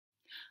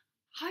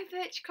Hi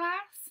Virtual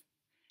Class!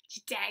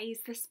 Today's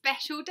the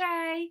special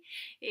day.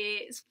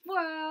 It's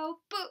World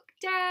Book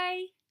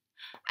Day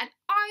and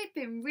I've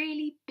been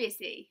really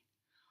busy.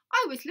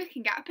 I was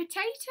looking at a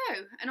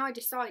potato and I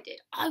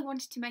decided I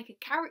wanted to make a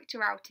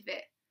character out of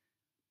it.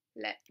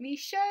 Let me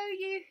show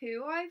you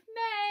who I've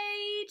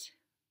made.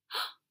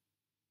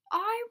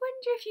 I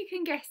wonder if you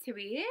can guess who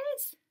he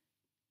is.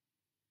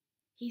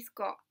 He's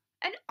got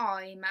an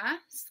eye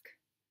mask.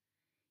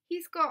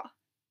 He's got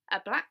a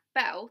black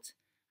belt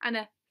and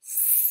a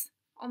S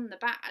on the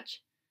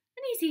badge,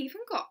 and he's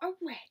even got a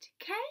red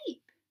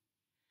cape.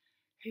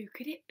 Who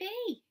could it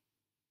be?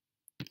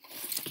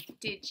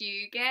 Did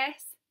you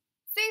guess?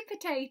 Soup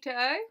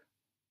Potato?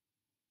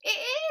 It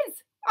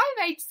is! I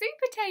made Soup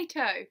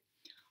Potato.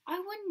 I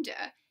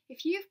wonder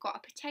if you've got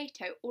a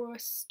potato or a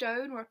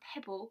stone or a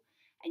pebble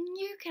and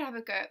you could have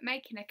a go at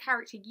making a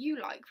character you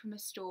like from a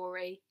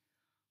story.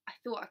 I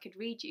thought I could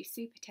read you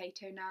Soup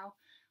Potato now.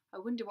 I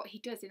wonder what he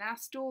does in our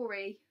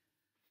story.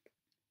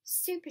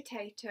 Soup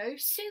Potato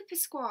Super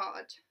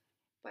Squad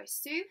by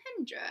Sue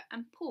Hendra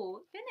and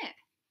Paul Bennett.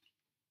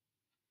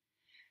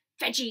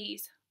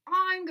 Veggies,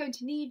 I'm going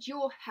to need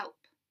your help.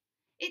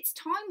 It's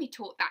time we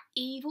taught that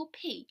evil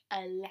P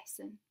a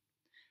lesson.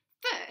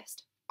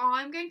 First,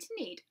 I'm going to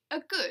need a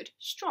good,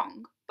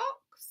 strong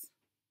box.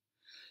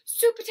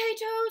 Soup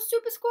Potato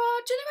Super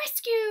Squad to the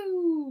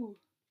rescue!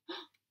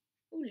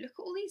 Oh, look at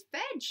all these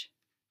veg.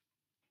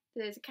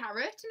 There's a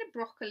carrot and a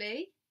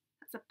broccoli.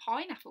 That's a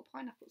pineapple.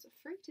 Pineapple's a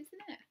fruit,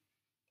 isn't it?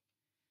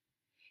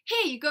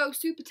 Here you go,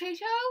 Soup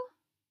Potato.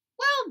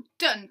 Well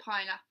done,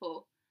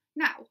 Pineapple.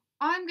 Now,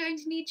 I'm going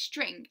to need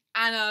string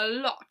and a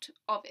lot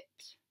of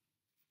it.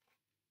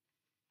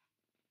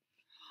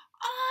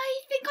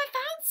 I think I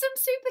found some,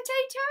 Soup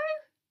Potato.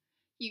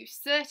 You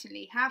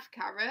certainly have,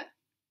 Carrot.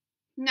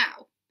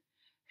 Now,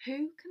 who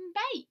can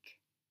bake?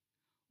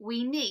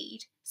 We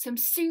need some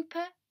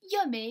super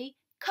yummy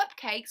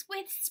cupcakes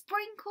with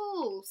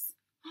sprinkles.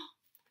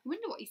 I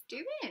wonder what he's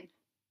doing.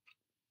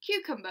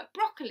 Cucumber,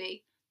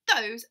 broccoli,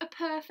 those are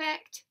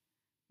perfect.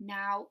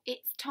 Now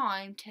it's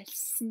time to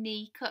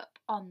sneak up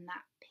on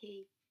that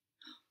P.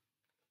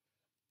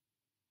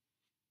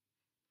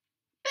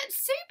 But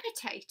Soup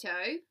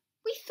Potato,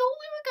 we thought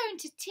we were going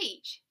to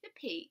teach the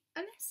P a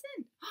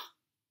lesson.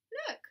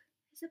 Look,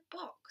 there's a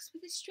box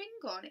with a string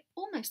on. It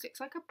almost looks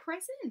like a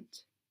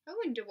present. I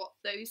wonder what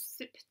those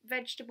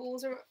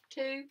vegetables are up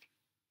to.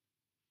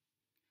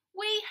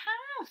 We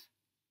have.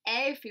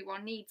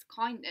 Everyone needs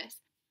kindness.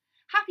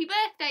 Happy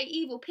birthday,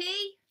 Evil P.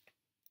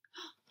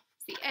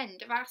 It's the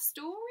end of our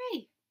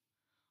story.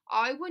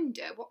 I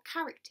wonder what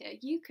character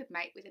you could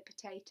make with a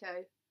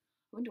potato.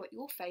 I wonder what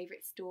your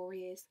favourite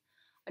story is.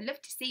 I'd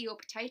love to see your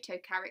potato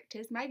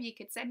characters. Maybe you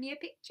could send me a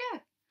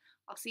picture.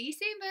 I'll see you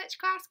soon, Virtual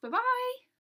Class. Bye-bye.